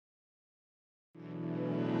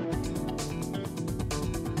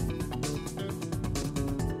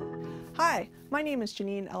Hi, my name is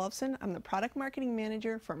Janine Ellefson. I'm the Product Marketing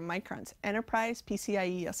Manager for Micron's Enterprise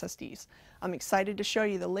PCIe SSDs. I'm excited to show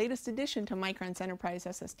you the latest addition to Micron's Enterprise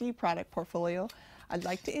SSD product portfolio. I'd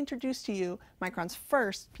like to introduce to you Micron's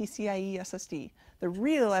first PCIe SSD, the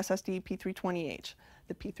RealSSD P320h.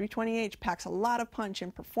 The P320h packs a lot of punch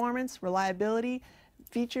in performance, reliability,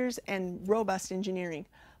 features, and robust engineering.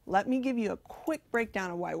 Let me give you a quick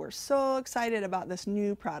breakdown of why we're so excited about this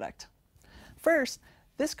new product. First,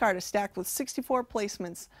 this card is stacked with 64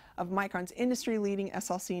 placements of Micron's industry-leading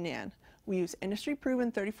SLC NAND. We use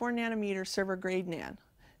industry-proven 34 nanometer server-grade NAND.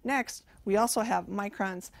 Next, we also have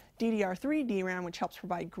Micron's DDR3 DRAM, which helps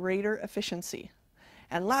provide greater efficiency.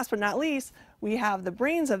 And last but not least, we have the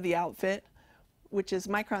brains of the outfit, which is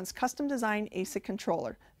Micron's custom-designed ASIC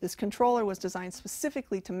controller. This controller was designed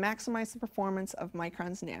specifically to maximize the performance of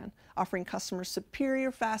Micron's NAND, offering customers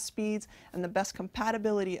superior fast speeds and the best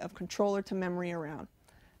compatibility of controller to memory around.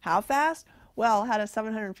 How fast? Well, had a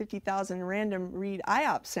 750,000 random read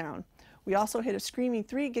IOP sound. We also hit a screaming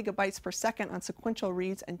 3 gigabytes per second on sequential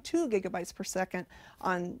reads and 2 gigabytes per second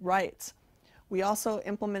on writes. We also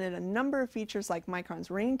implemented a number of features like Micron's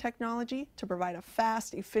RAIN technology to provide a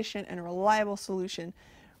fast, efficient, and reliable solution.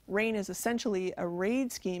 RAIN is essentially a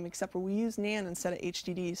RAID scheme, except for we use NAND instead of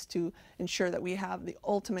HDDs to ensure that we have the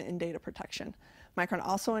ultimate in data protection. Micron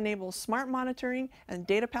also enables smart monitoring and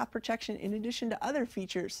data path protection in addition to other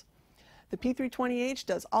features. The P320h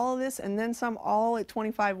does all of this and then some, all at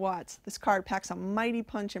 25 watts. This card packs a mighty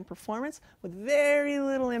punch in performance with very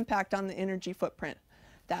little impact on the energy footprint.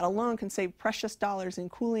 That alone can save precious dollars in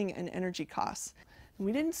cooling and energy costs. And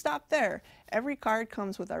we didn't stop there. Every card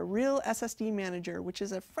comes with our RealSSD Manager, which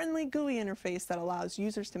is a friendly GUI interface that allows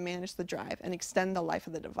users to manage the drive and extend the life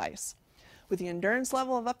of the device. With the endurance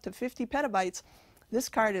level of up to 50 petabytes, this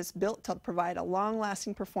card is built to provide a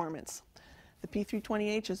long-lasting performance. The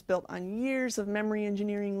P320h is built on years of memory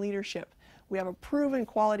engineering leadership. We have a proven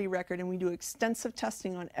quality record and we do extensive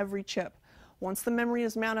testing on every chip. Once the memory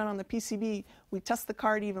is mounted on the PCB, we test the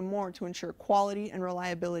card even more to ensure quality and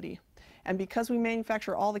reliability. And because we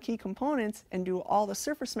manufacture all the key components and do all the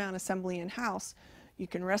surface mount assembly in-house, you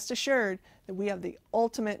can rest assured that we have the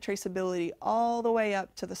ultimate traceability all the way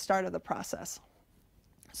up to the start of the process.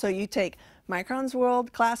 So you take Micron's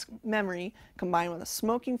world-class memory combined with a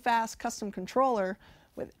smoking fast custom controller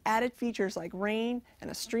with added features like RAIN and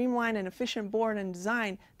a streamlined and efficient board and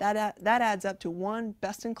design, that adds up to one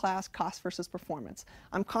best-in-class cost versus performance.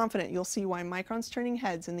 I'm confident you'll see why Micron's turning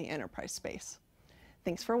heads in the enterprise space.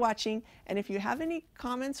 Thanks for watching, and if you have any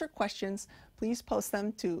comments or questions, please post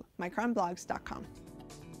them to micronblogs.com.